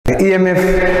EMF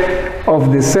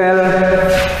of the cell.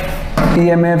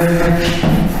 EMF,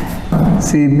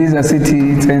 see,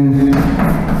 basically it's an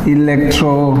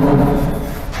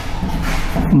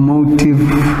electromotive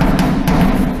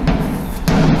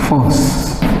force.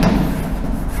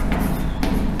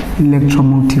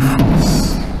 Electromotive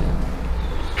force.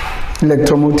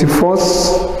 Electromotive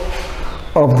force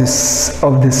of the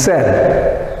cell.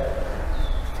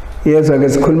 Yes, I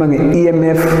guess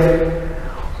EMF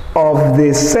of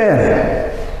the cell.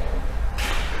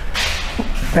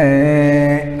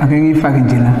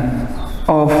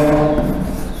 Of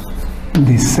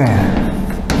the cell.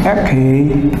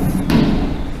 Okay.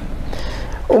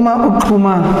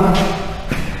 Uxhuma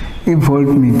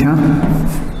voltmeter.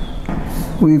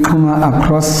 We come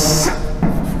across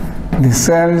the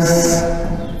cells.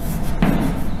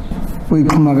 We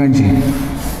come again.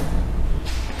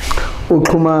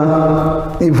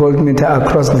 Uxhuma voltmeter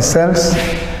across the cells.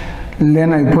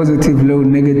 Then I positive, low,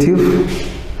 negative.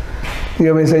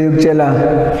 You may say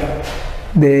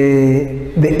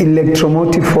the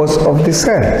electromotive force of the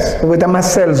cells. With my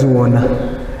cells one,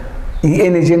 the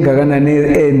energy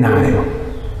nayo.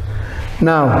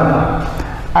 Now,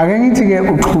 again to get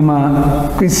uxhuma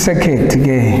quick circuit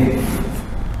again.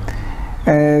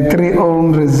 3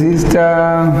 ohm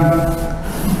resistor.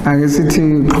 I guess it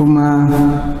uxhuma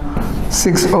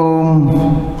 6 ohm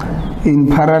in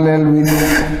parallel with.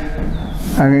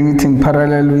 Again it in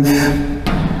parallel with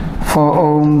 4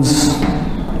 ohms.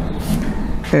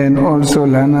 And also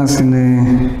lanas in a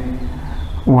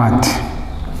watt.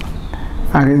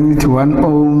 Again it 1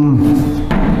 ohm.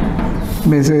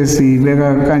 Then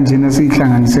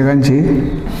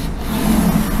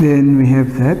we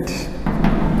have that.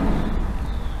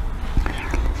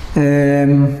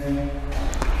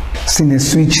 Sine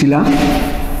switch la.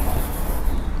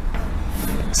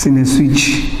 Sine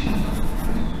switch.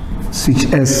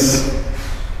 Switch S.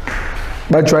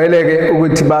 But try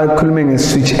like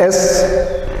switch S.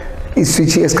 Is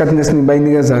switch S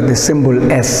the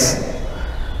symbol S.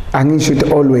 And it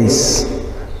should always,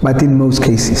 but in most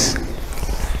cases.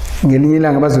 Ngelinye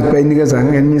ilanga bazokubayinikeza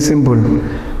ngelinye symbol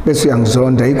bese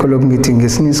uyangizonda ikho lokho ngithi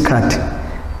ngesinye isikhathi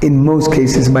in most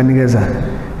cases banikeza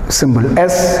symbol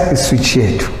S is switch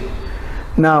yethu.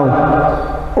 Now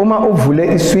uma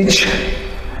uvule iswitch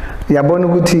yabona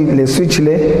ukuthi le switch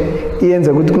le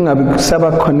iyenza ukuthi kungabi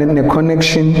kusaba ne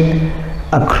connection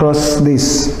across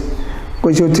this.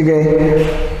 Kusho ukuthi ke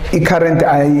i-current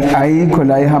ayikho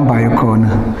la ihambayo khona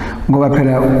ngoba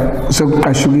phela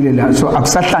sokuqashukile la, so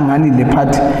akusahlangani le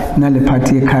part nale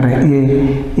part ye-current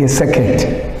ye-circuit.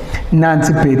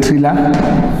 Nansi battery la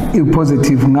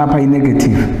i-positive ngapha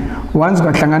i-negative. Once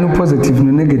kwahlangana u-positive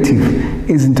no-negative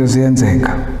izinto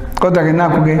ziyenzeka. Kodwa ke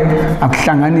nakho ke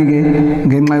akuhlangani ke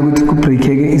ngenxa yokuthi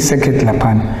kubreak-ke i-circuit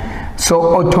laphana.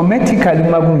 So automatically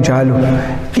makunjalo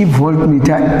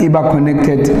i-voltmeter iba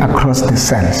connected across the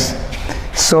cells.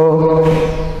 So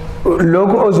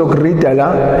logo ozokurida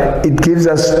la, it gives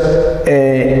us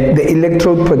the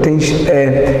electrode potential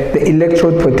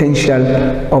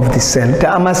of the cell. The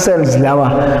ama cells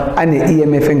lawa ane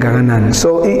EMF engakanani.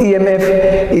 So EMF,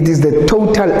 it is the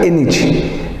total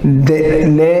energy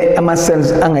the ama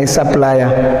cells angayi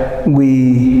supplier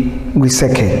we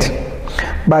circuit.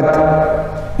 But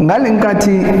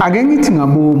ngalenkathi ake ngithi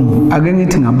ngabomu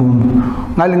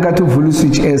ngalenkathi uvula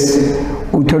switch S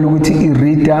uthola ukuthi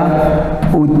i-reader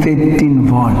u13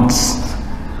 volts.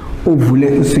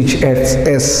 Uvule switch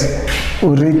S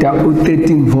u-reader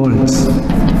u13 volts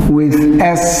with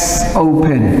S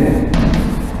open.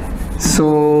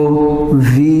 So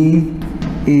V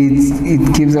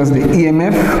it gives us the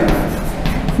EMF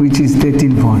which is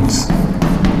 13 volts.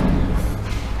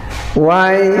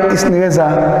 Why is nikeza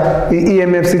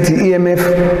EMF city EMF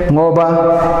ngoba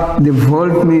the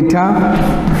voltmeter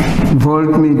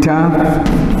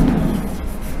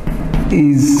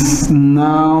is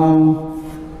now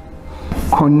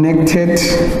connected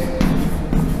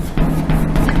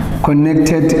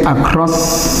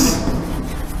across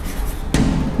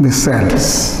the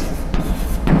cells.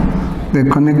 They're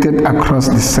connected across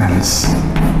the cells.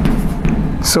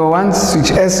 So once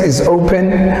switch S is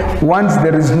open, once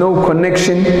there is no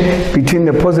connection between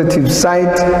the positive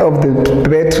side of the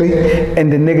battery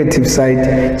and the negative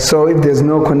side, so if there's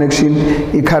no connection,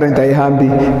 the current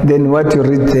ihambi, then what you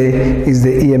read there is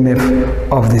the EMF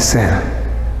of the cell.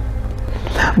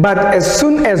 But as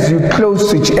soon as you close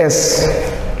switch S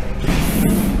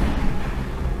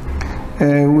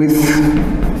with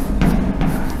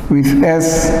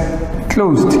S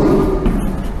closed,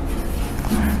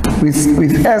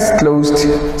 with S closed,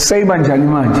 say banjani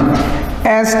manje.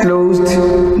 S closed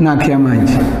nakia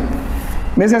manje.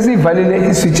 Mese sivalile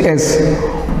i-switch S,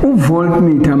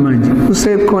 u-voltmeter manje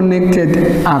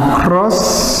use-connected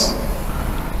across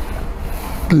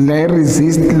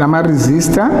lama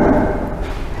resistor,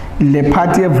 le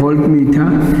part ye-voltmeter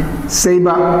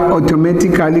seba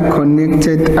automatically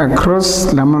connected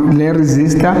across le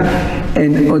resistor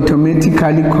and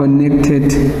automatically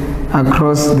connected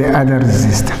across the other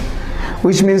resistor.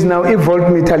 Which means now if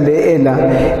voltmeter leela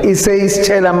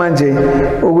isitshela manje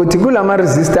ukuthi kulama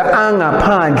resistor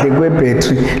angaphandle kwe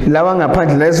battery lawa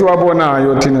ngaphandle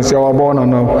lesiwabonayo thina siyawabona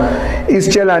now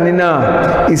isitshelani na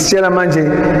isitshela manje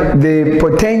the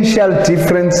potential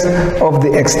difference of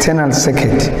the external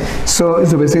circuit. So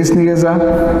izobe sesinikeza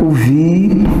uV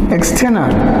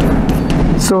external.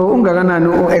 So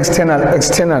ungakanani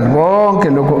external konke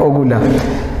lokho okula.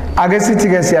 Ake sithi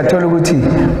ke siyathola ukuthi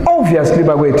obviously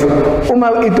bakwethu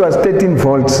uma it was 13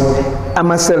 volts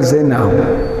ama cells now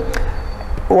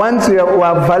once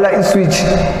wavala iswitch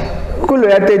kulo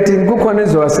ya 13 kukhona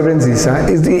ezowasebenzisa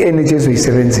i-energy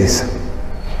ezoyisebenzisa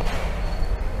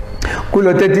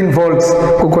kulo 13 volts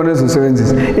kukhona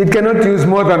ezosebenzisa. It cannot use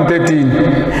more than 13.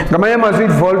 Ngamanye amazwi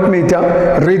voltmeter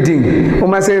reading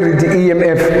uma se read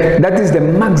EMF, that is the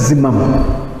maximum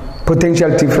potential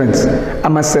difference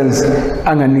ama cells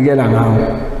anganikela ngawo.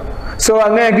 So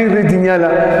angeke reading yala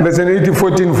bese nithi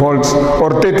 14 volts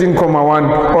or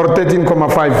 13.1 or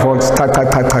 13.5 volts cha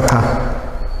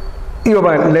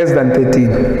iyoba less than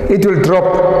 13. It will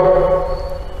drop.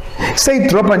 Say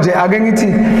drop nje ake ngithi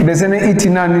bese ithi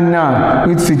nani na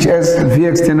with switch S V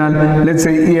external, let's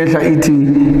say iyehla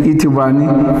ithi bani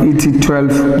ithi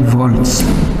 12 volts.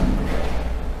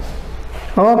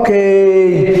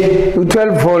 Okay,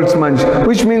 12 volts manje,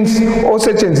 which means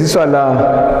osetshenziswa la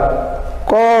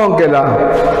konke la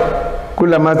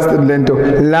kulama lento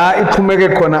la iphumeke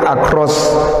khona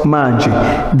across manje,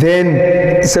 then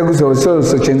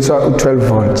sekuzosetshenziswa u12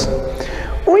 volts.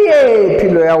 Uye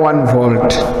philo ya 1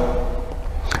 volt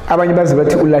abanye bazi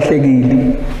bathi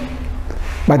ulahlekile,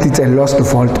 bathi it's a lost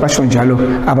volt, basho njalo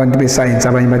abantu bescience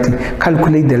abanye bathi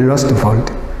calculate the lost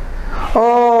volt.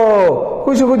 Oh,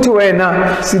 kusho ukuthi wena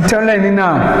sithola nini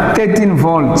na 13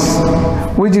 volts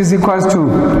which is equals to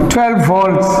 12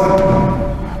 volts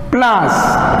plus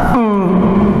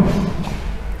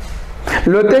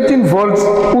lo 13 volts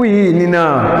uyini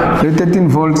na lo 13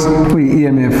 volts uyi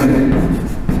EMF,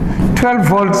 12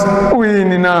 volts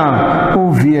uyini na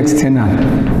uV external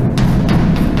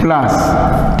plus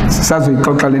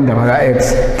sisazoyixoxa le ndaba ka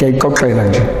X ngiyayixoxela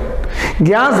nje.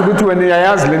 Ngiyazi ukuthi wena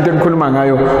uyayazi lento engikhuluma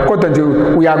ngayo kodwa nje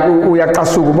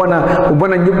uyaqasuka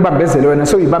ubona nje ukubambezele wena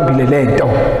so uyibambile lento.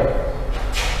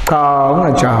 Cha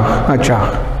ungajaha.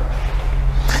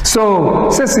 So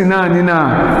sesinani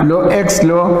na lo X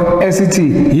lo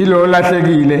esithi yilo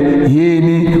lahlekile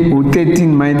yini u13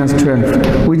 minus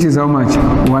 12 which is how much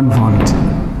 1 volt.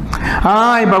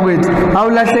 Hayi bakwethu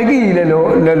awulahlekile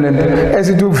lo lento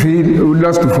esithi u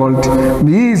lost volt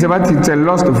bize bathi it's a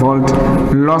lost volt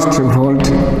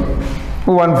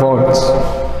 1 volt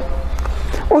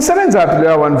usebenza phi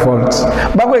lo 1 volt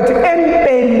bakwethu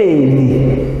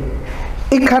empeleni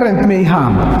i-current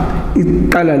mayihamba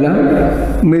iqala la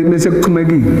bese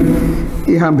kuxhumekile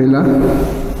ihambe la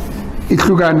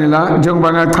ihlukane la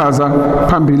njengoba ngachaza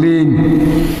phambilini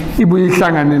ibuye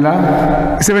ihlangane la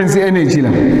isebenzisa energy la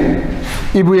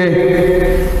ibuye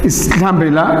isihambe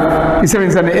la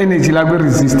isebenzisa ne-energy la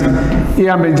kwi-resistor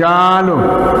ihambe njalo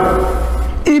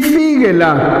ifike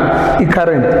la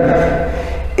i-current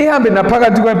ihambe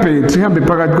naphakathi kwebhetri ihambe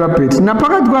phakathi kwebhetri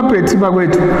naphakathi kwebhetri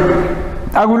bakwethu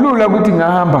akulula ukuthi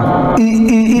ngahamba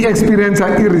i-experiencer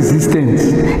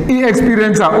i-resistance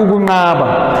i-experiencer ukunqaba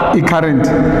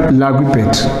i-current la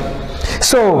kwi-battery.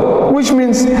 So which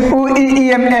means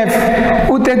i-EMF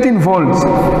u13 volts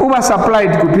uba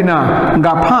supplied kuphi na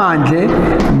ngaphandle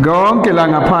konke la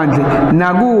ngaphandle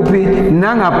nakuphi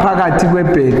nangaphakathi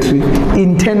kwe-battery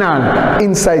internal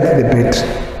inside the battery.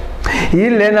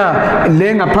 Yilena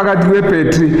lenga phakathi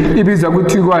kwe-battery ibiza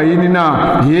kuthiwa yini na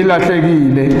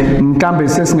yilahlekile mhlambe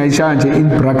sesingayishaya nje in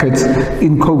brackets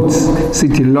in quotes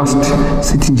sithi lost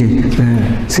sithi nje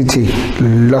sithi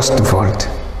lost volt.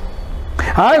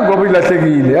 Hayi ngoba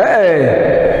ilahlekile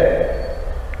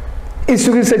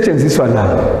isuke isetshenziswa la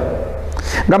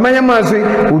ngamanye amazwi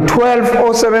u12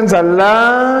 osebenza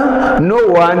la no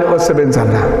 1 osebenza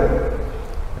la.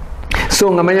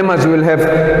 So ngamanye amazwi will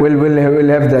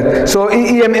have that. So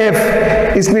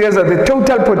EMF is the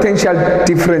total potential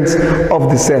difference of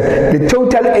the cell, the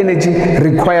total energy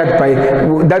required by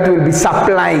that will be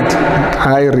supplied.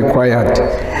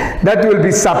 That will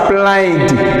be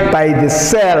supplied by the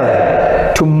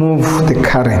cell to move the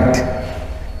current.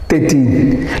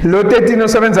 13. Lo 13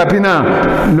 usebenza phi na?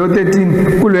 Lo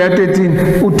 13 kulo ya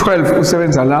 13 u12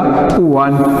 usebenza la,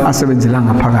 u1 asebenzela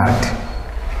ngaphakathi.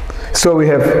 So we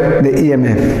have the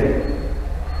EMF.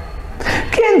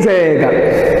 Kuyenzeka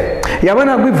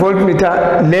yabona kwi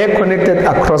voltmeter le connected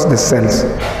across the cells.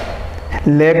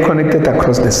 Le connected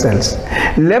across the cells.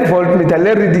 Le voltmeter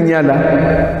le reading yala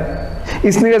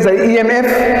isinikeza EMF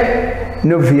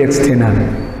no V external.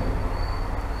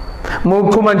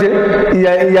 Mawuchuma nje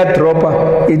iya dropper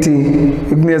ithi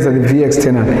ikunikeza the V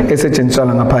external esetshenziswa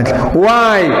ngaphandle.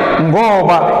 Why?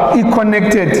 Ngoba I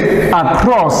connected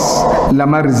across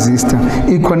lama resistor.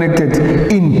 I connected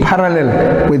in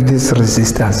parallel with these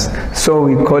resistors. So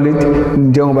we call it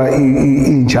njengoba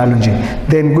injalo nje.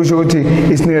 Then kusho ukuthi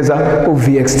isinikeza u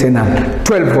V external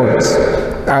 12 volts.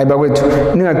 Hayi bakwethu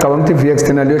ningacabanga ukuthi V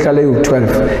external yohlala u12.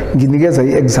 Nginikeza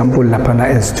iexample lapha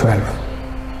na S12.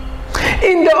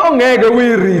 Into ongeke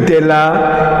uyiread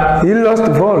la I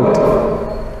lost volt.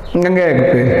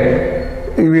 Ngeke phela.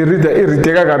 We read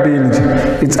irideka kabili nje.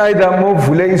 It's either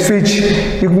mawuvule iswitch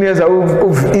ikunikeza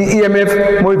EMF,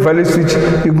 mawuvale iswitch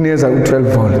ikunikeza u12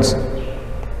 volts.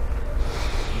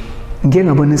 Ngeke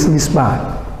ngabona esinye isibalo.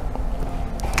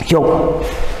 Yo.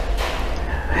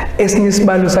 Esinye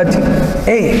isibalo sathi,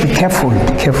 hey, be careful.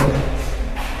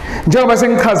 Njengoba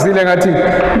sengichazile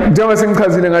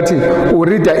ngathi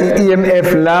ureader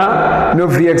iEMF la no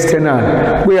V external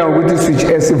kuya ukuthi switch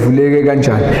S ivuleke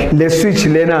kanjani. Le switch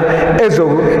lena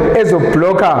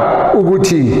ezoblocka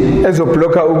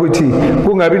ukuthi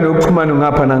kungabi nokuxhumana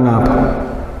ngapha nangapha.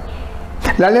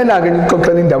 Lalela ke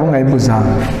ngixoxela indaba ongayibuzanga.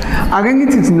 Ake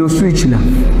ngithi no switch la.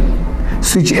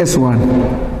 Switch S1.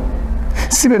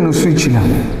 Sibe no switch la.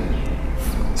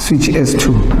 Switch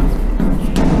S2.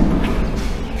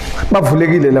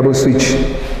 Bavulekile labo switch.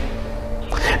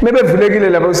 Mebevulekile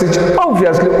labo switch,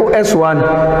 obviously u-S1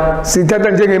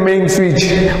 sithatha njenge main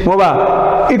switch ngoba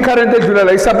i-current edlula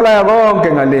la i-supply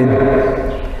konke ngaleni.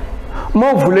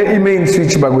 Mawuvule i-main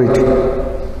switch bakwethu,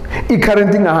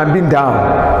 i-current ingahambi indawo,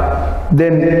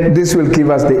 then this will give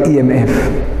us the EMF.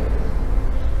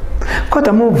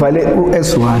 Kodwa mawuvale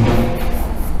u-S1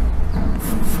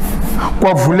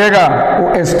 kwavuleka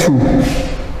u-S2,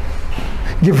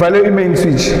 ngivale i-main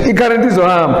switch, i-current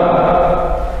izohamba.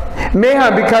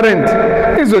 Mayhambi i-current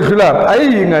izodlula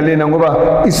ayiyi ngalena ngoba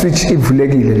i-switch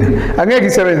ivulekile la. Angeke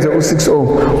isebenze u6 ohm.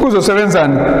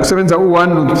 Kuzosebenzani? Kusebenza u1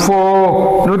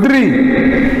 no4 no3.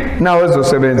 Now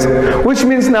ezosebenza. Which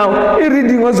means now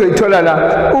i-reading ozoyithola la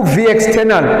u-V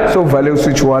external, so uvale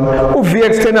u-switch 1. U-V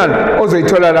external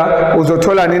ozoyithola la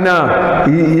uzothola nina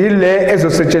yile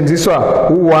ezosetshenziswa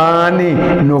u1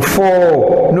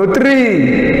 no4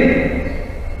 no3.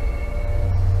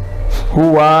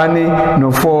 U1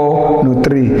 no4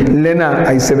 no3 lena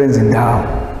ayisebenzi ndawo.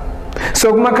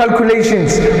 So kuma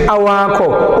calculations awakho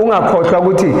ungakhohlwa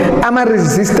ukuthi ama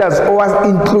resistors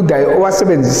include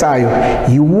owasebenzisayo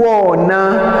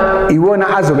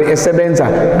iwona azobe esebenza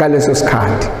ngaleso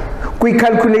sikhathi. Kwi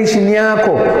calculation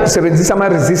yakho usebenzisa ama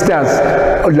resistors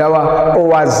lawa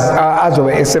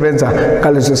azobe esebenza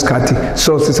ngaleso sikhathi.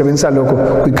 So sisebenzisa lokho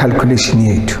kwi calculation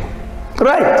yethu.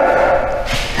 Right?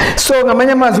 So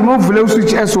ngamanye amazwi mawuvule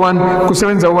uswitch S1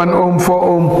 kusebenza 1 ohm, 4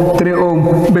 ohm, 3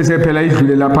 ohm bese phela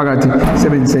idlule la phakathi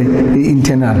sebenzise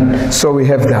i-internal. So we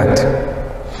have that.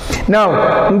 Now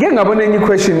ngeke ngabona enye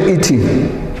question ithi,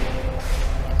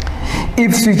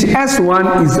 if switch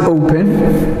S1 is open,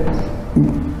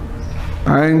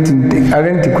 I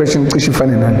think the question cishe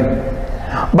ifane nani,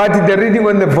 but the reading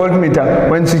on the voltmeter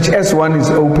when switch S1 is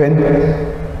open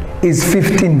is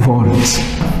 15 volts.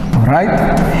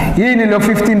 Right? Yini lo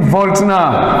 15 volts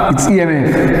now, it's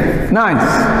EMF.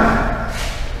 Nice.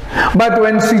 But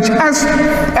when switch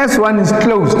S1 is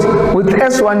closed, with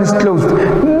S1 is closed,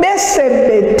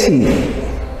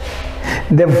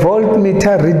 the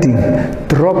voltmeter reading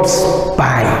drops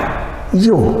by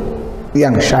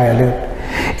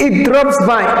it drops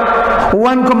by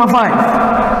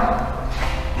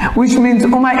 1,5. Which means it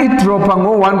drops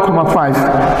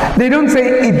 1,5. They don't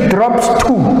say it drops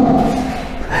 2.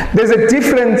 There's a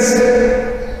difference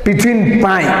between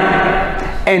by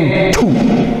and 2.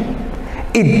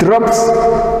 It drops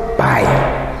by.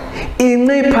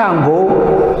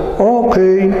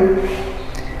 Okay.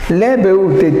 Lebe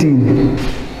u13.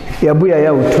 Yabuya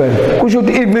ya u12. Kusho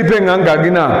ukuthi inciphe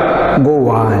ngangaki na?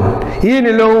 Ngo1.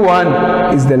 Yini lo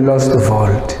 1 is the lost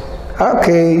volt.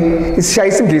 Okay. Isishaya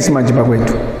isingisi manje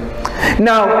bakwethu.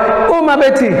 Now,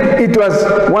 it was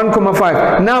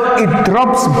 1,5. Now it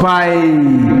drops by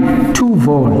 2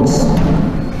 volts.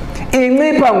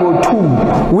 incipha ngo2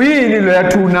 wini lo ya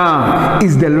 2 na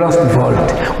is the lost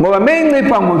volt ngoba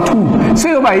mayincipha ngo2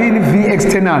 seyoba yini V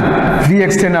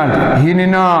external yini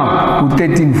na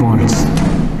u13 volts.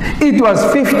 It was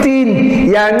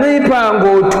 15 yancipha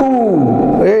ngo2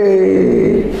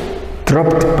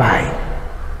 dropped by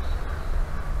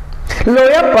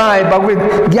loya by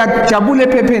bakwethu ngiyajabula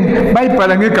ephepheni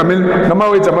bayibhala ngegama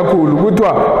ngamawethu amakhulu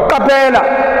kuthiwa qaphela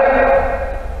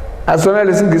asona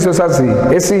lesingiso sazi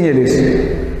esinye lesi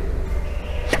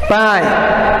by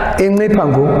incipha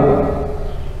ngo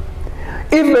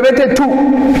if bebethe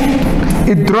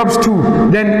 2 it drops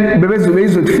 2 then bebezobe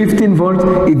izot 15 volts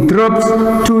it drops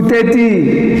to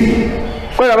 30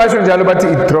 kodwa basho njalo bathi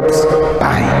it drops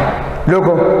by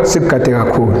lokho sikugade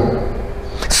kakhulu.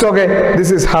 So okay,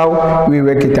 this is how we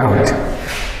work it out.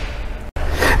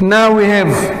 Now we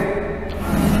have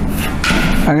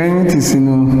again it is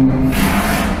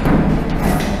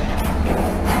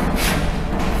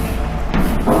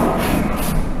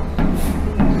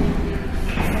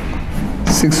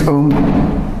 6 ohm,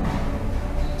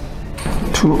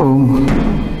 2 ohm,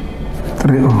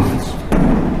 3 ohms.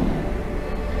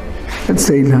 Let's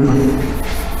say now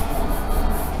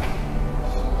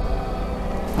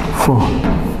 4.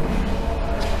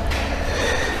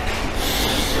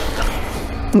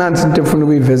 Nansi into efuna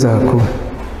ukuyiveza kakhulu.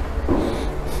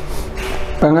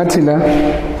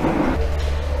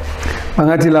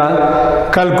 Bangathi la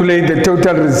calculate the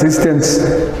total resistance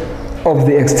of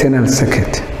the external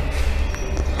circuit.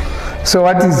 So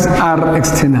what is R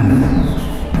external?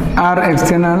 R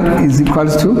external is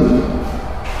equals to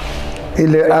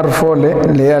R4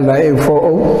 le la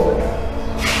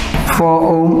 4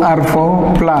 ohm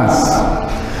R4 plus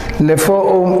le 4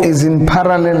 ohm is in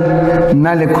parallel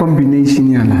na le combination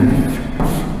yana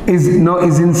is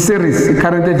in series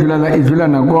current idlula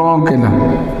na konke la.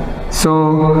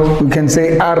 So we can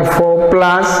say R4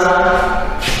 plus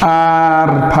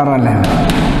R parallel.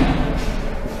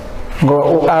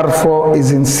 Go R4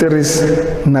 is in series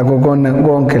na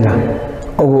konke la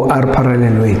o R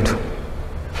parallel wethu.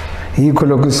 Yikho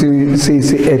lokhu si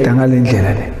eta ngale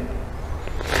ndlela le.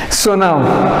 So now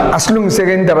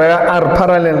asilungiseke indaba ya R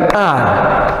parallel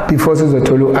R before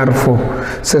sizothola R4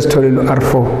 sesithola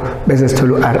R4 bese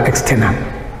sithola R external.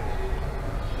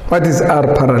 What is R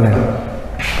parallel?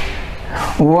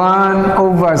 1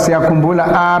 over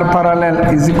siyakhumbula R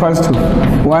parallel is equals to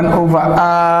 1 over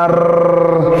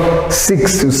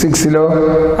R6 to 6 lo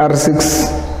R6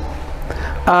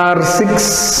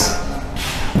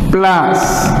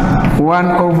 plus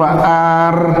 1 over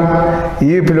R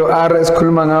yiphi R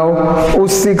esikhuluma ngawo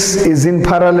u6 is in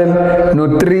parallel no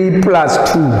 3 plus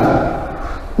 2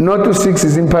 not u6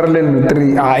 is in parallel no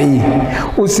 3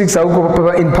 u6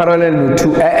 awukho in parallel no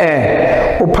 2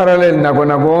 u-parallel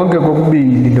nakona konke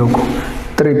kokubili lokho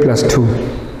 3 plus 2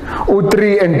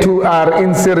 u3 and 2 are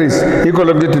in series yikho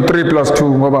lokho ngithi 3 plus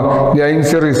 2 ngoba they are in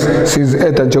series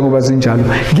siz-eda njengoba zinjalo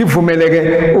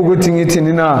ngivumeleke ukuthi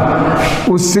ngithini na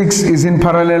u6 is in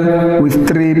parallel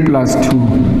with 3 plus 2.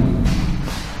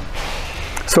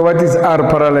 So what is R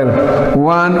parallel?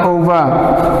 1 over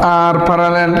R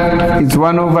parallel is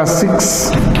 1 over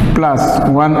 6 plus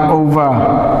 1 over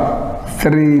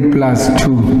 3 plus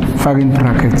 2 faka in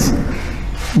brackets.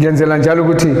 Ngenzela njalo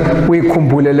ukuthi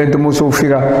uyikhumbule lento muso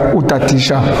ufika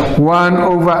utadisha 1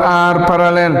 over R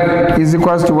parallel is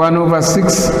equals to 1 over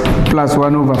 6 plus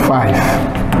 1 over 5.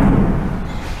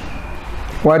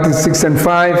 What is 6 and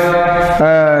 5?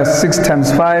 6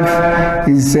 times 5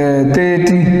 is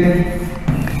 30.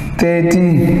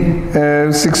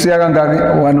 6 yakangaki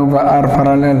 1 over R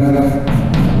parallel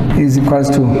is equals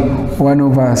to 1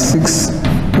 over 6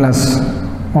 plus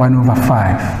 1 over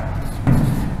 5.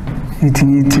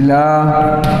 Ithi la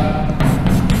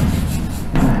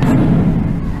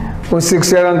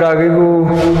u6 yakangaki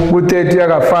ku30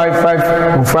 yaka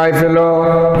 5 lo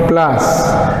plus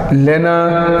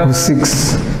lena u6,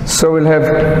 so we'll have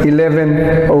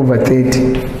 11 over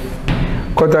 30.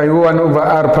 Kodwa you 1 over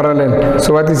R parallel.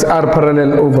 So what is R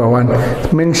parallel over 1?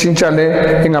 Mengishintsha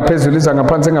le engaphezulu iza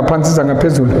ngaphansi engaphansi iza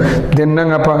ngaphezulu, then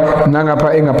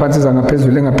nangapha engaphansi iza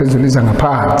ngaphezulu engaphezulu iza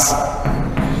ngaphansi.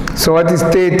 So what is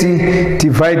 30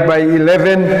 divided by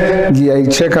 11?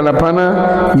 Ngiyayichecka laphana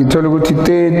ngithola ukuthi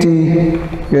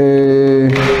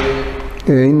 30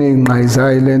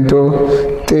 inenqayizayo lento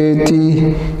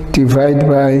 30 divided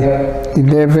by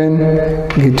 11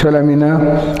 ngithola mina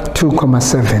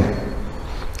 2.7.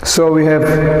 So we have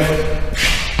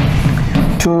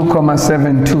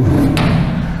 2.72.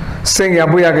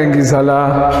 Sengiyabuya ke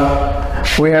ngizala.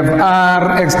 We have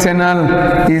R external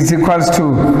is equals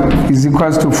to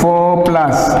 4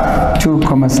 plus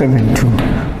 2.72.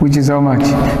 which is how much?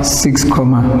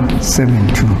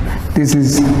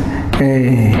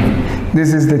 6,72.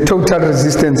 This is the total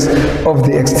resistance of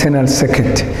the external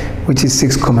circuit, which is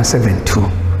 6,72.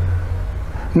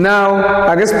 Now,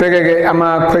 I guess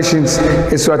questions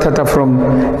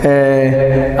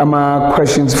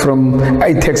from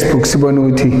a textbook.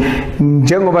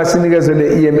 Njengoba sinikezwe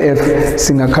le EMF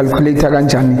singa calculate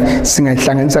kanjani,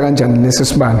 singahlanganisa kanjani leso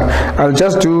sibanga. I'll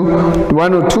just do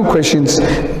 1 or 2 questions,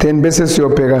 then bese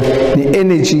siyobheka the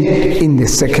energy in the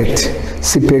circuit.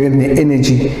 Sibheke the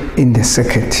energy in the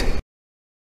circuit.